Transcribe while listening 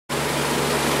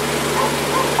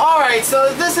Alright,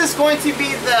 so this is going to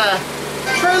be the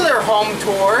trailer home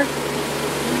tour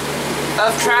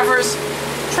of Trevor's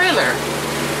trailer.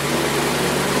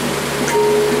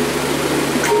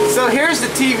 So here's the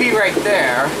TV right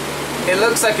there. It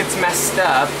looks like it's messed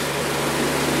up.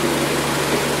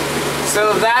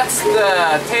 So that's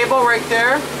the table right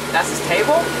there. That's his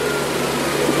table.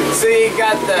 So you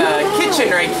got the kitchen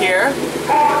right here.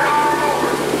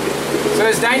 So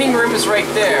his dining room is right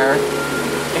there.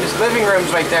 And his living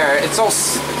room's right there. It's all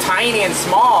tiny and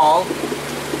small.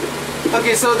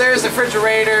 Okay, so there's the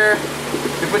refrigerator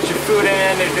to put your food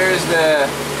in. There's the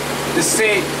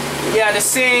sink. Yeah, the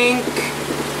sink.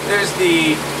 There's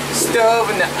the stove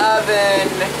and the oven.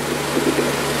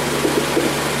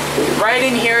 Right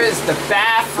in here is the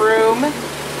bathroom.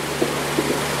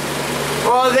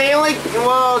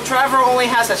 Well, Trevor only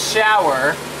has a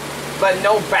shower, but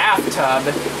no bathtub,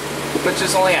 which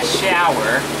is only a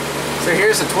shower. So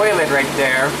here's the toilet right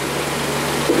there.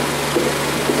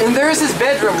 And there's his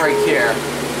bedroom right here.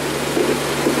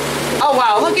 Oh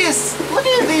wow, look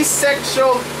at these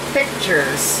sexual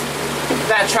pictures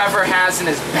that Trevor has in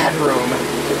his bedroom.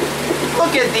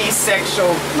 Look at these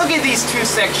two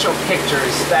sexual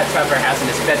pictures that Trevor has in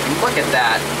his bedroom. Look at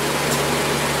that.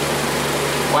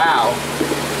 Wow.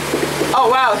 Oh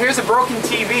wow, here's a broken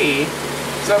TV.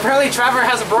 So apparently Trevor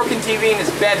has a broken TV in his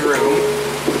bedroom.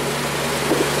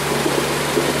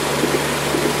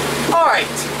 Alright,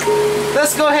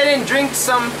 let's go ahead and drink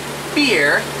some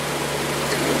beer.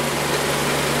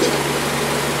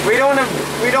 We don't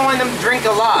want him to drink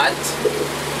a lot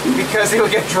because he'll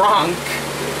get drunk.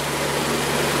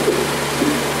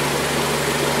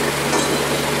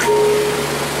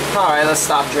 Alright, let's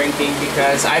stop drinking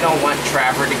because I don't want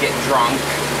Trevor to get drunk.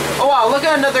 Oh wow, look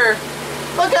at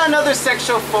another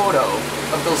sexual photo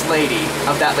of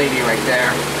that lady right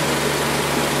there.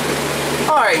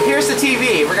 Alright, here's the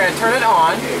TV. We're gonna turn it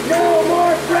on. No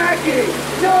more fracking!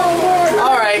 No more!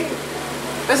 Alright.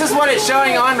 This is what it's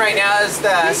showing on right now is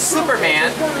the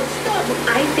Superman.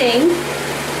 I think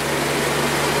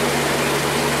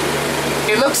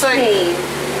It looks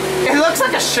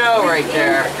like a show right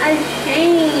there. a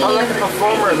shame. Oh, like a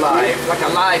performer live. Like a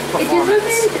live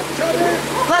performance.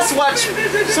 Let's watch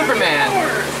Superman.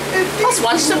 Let's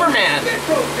watch Superman.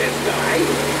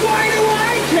 Why do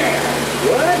I care?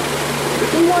 What? If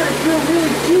we want to drill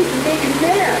really deep and make a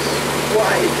mess.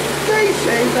 Why, they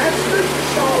say that's the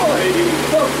joy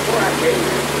of fracking.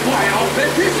 Why, I'll bet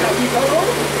this heavy fellow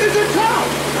is a top.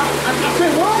 I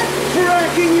say what?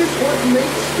 Fracking is what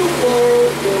makes the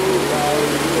world go round.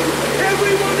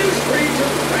 Everyone is free to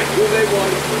frack who they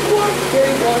want, what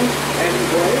they want, and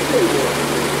where they want.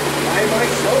 I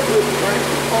myself would frack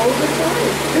all the time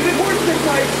if it weren't that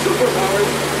my superpowers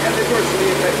have adversely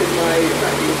affected my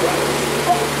fracking prowess.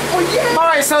 Oh yeah!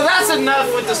 Alright, so that's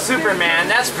enough with the Superman.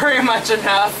 That's pretty much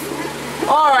enough.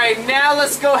 Alright, now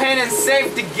let's go ahead and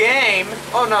save the game.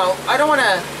 Oh no, I don't want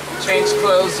to change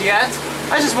clothes yet.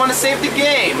 I just want to save the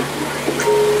game.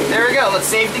 There we go, let's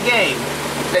save the game.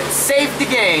 Let's save the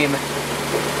game.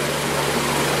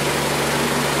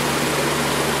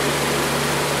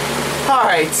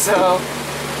 Alright, so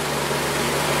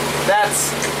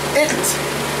that's it.